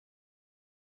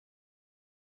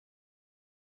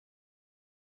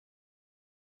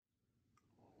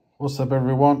What's up,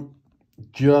 everyone?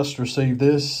 Just received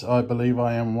this. I believe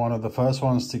I am one of the first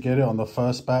ones to get it on the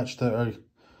first batch that are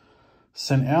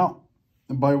sent out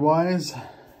by Wyze,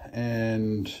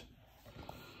 and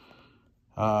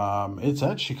it's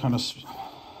actually kind of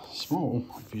small,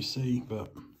 if you see,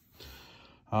 but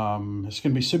it's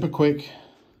gonna be super quick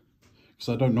because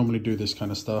I don't normally do this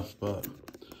kind of stuff, but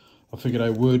I figured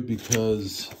I would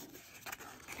because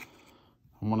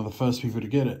I'm one of the first people to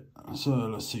get it. So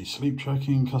let's see, sleep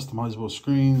tracking, customizable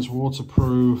screens,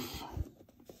 waterproof,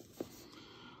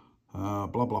 blah,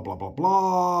 blah, blah, blah,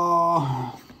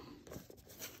 blah.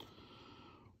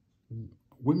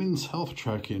 Women's health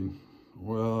tracking.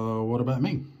 Well, what about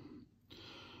me?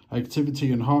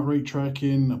 Activity and heart rate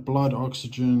tracking, blood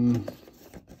oxygen.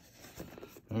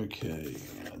 Okay,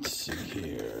 let's see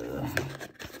here.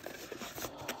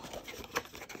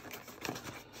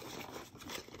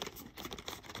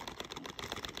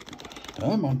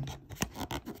 Come on.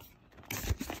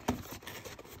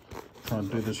 Trying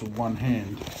to do this with one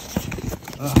hand.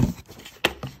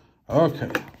 Okay.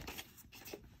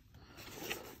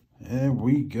 There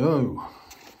we go.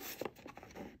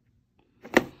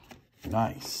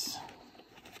 Nice.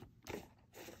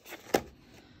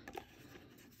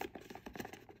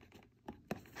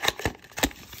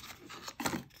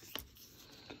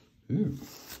 Ooh.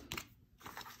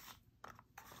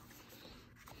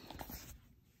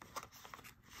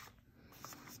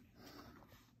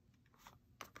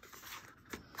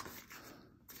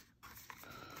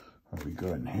 What we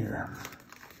got in here?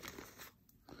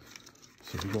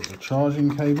 So we got the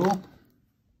charging cable.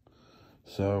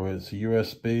 So it's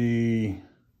USB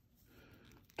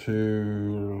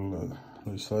to,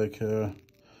 looks like a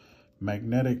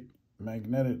magnetic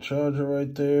charger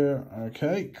right there.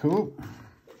 Okay, cool.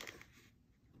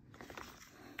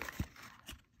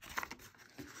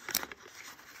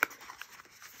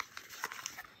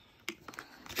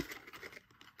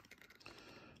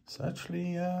 It's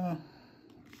actually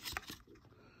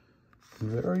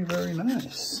very, very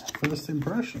nice. First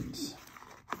impressions.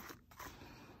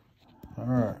 All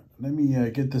right, let me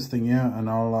get this thing out and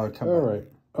I'll come back. All right,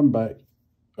 I'm back.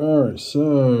 All right,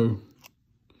 so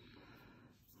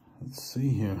let's see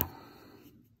here.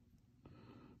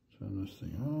 Turn this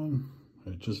thing on.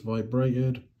 It just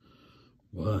vibrated.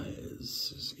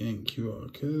 Wyze, scan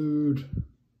QR code.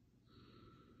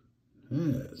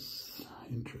 Yes,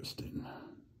 interesting.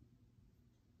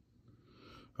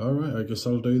 All right, I guess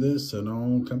I'll do this and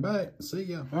I'll come back. See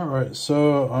ya. All right,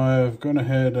 so I've gone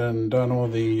ahead and done all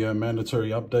the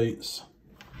mandatory updates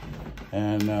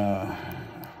and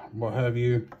what have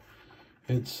you.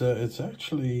 It's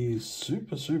actually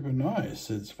super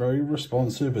nice. It's very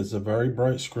responsive. It's a very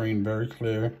bright screen, very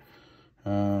clear,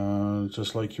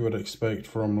 just like you would expect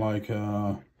from like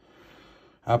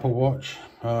Apple Watch.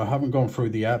 I haven't gone through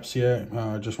the apps yet.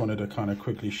 I just wanted to kind of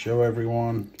quickly show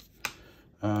everyone.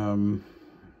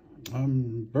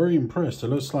 I'm very impressed. It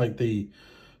looks like the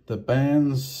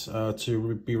bands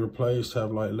to be replaced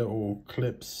have like little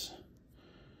clips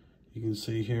you can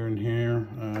see here and here.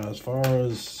 As far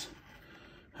as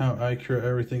how accurate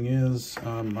everything is,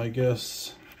 I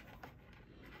guess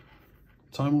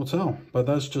time will tell, but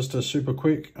that's just a super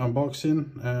quick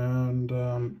unboxing,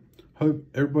 and hope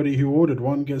everybody who ordered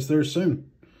one gets theirs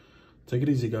soon. Take it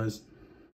easy, guys.